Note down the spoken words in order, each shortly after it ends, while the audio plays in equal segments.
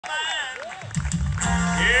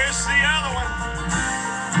miss the other one.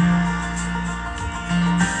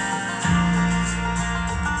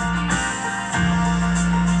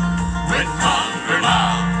 With thunder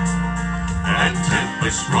loud and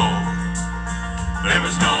tempest roll, there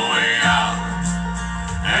was no way out,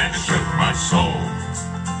 and it shook my soul.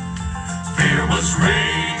 Fear was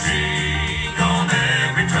raging on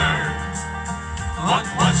every turn. What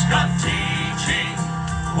was God teaching?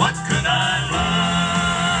 What could I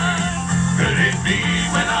learn? Could it be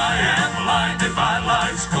when I am blinded by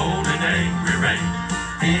life's cold and angry rain?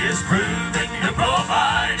 He is proving to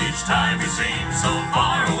provide each time he seems so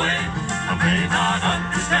far away. I may not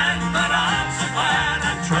understand, but I'm so glad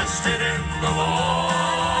I trusted in the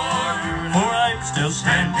Lord. For I'm still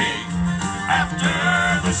standing after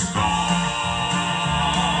the storm.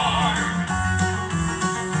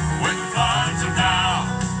 When clouds of doubt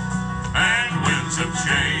and winds of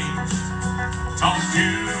change toss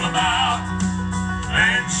you about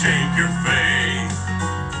and shake your faith,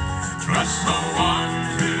 trust the one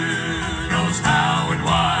who knows how and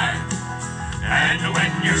why. And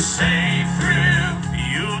when you're safe through,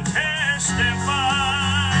 you'll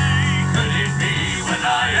testify. Could it be when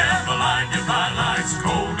I am blinded by life's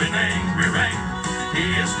cold and angry rain? He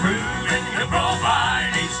is proving to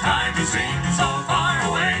provide each time he seems so far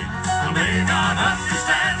away. I may not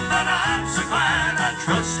understand, but I'm so glad I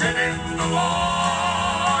trusted in the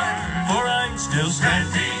Lord. For I'm still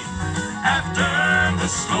standing after the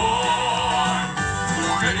storm.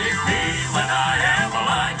 Could it be when I am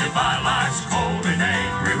blinded by life's cold and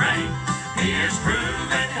angry rain? He is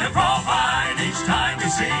proving to provide each time he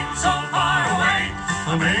seems so far away.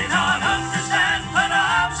 I may not understand, but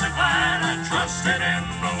I'm so glad I trusted in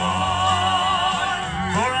the Lord.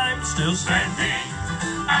 For I'm still standing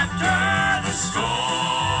after the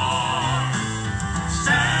storm.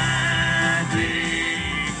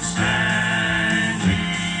 Standing, standing.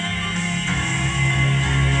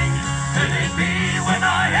 Could it be when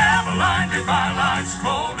I am blinded by life's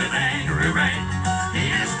cold and angry rain? He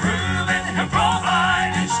is proving to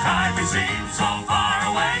provide each time he seems so far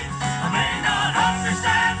away. I may not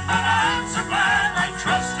understand, but I'm so glad I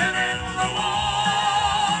trusted in the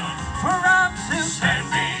Lord. For I'm still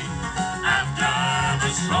standing after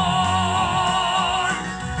the storm.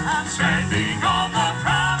 I'm standing on the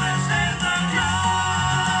promise in the Lord.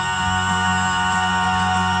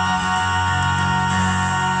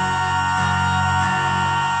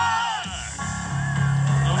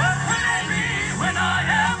 What could it be when I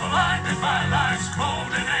am blinded by life's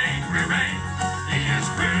cold and angry rain? He is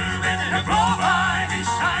proving to provide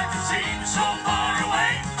each time it seems so far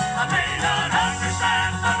away. I may not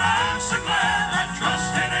understand, but I'm so glad I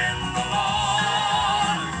trusted in the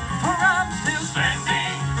Lord. For I'm still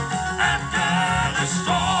standing after the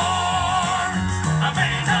storm. I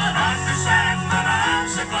may not understand, but I'm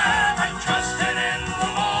so glad I trusted in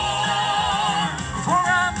the Lord. For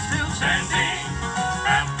I'm still standing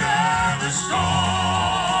after the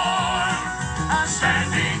storm. I'm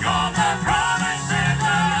standing on the promise in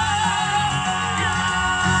the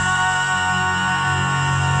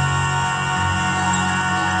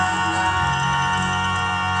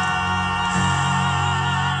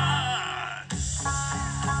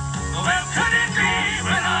Well, could it be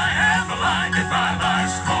when I am blinded by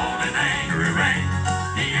life's cold and angry rain?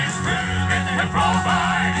 He is proving to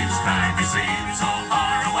provide each time he seems so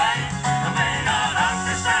far away. I may not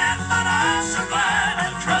understand, but I'm so glad I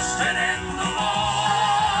trusted in the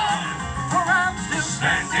Lord. For I'm still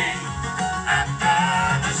standing after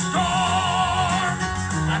the storm.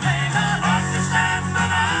 I may not understand, but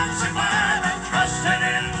I'm so glad I trusted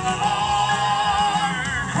in the Lord.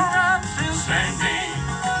 For I'm still standing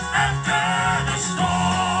after the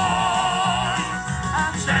storm.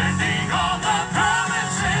 I'm standing on the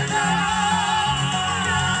promise in the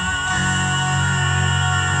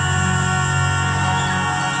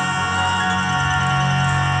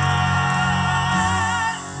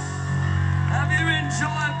Have you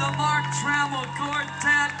enjoyed the Trammell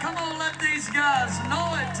Quartet? Come on, let these guys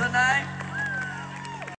know it tonight.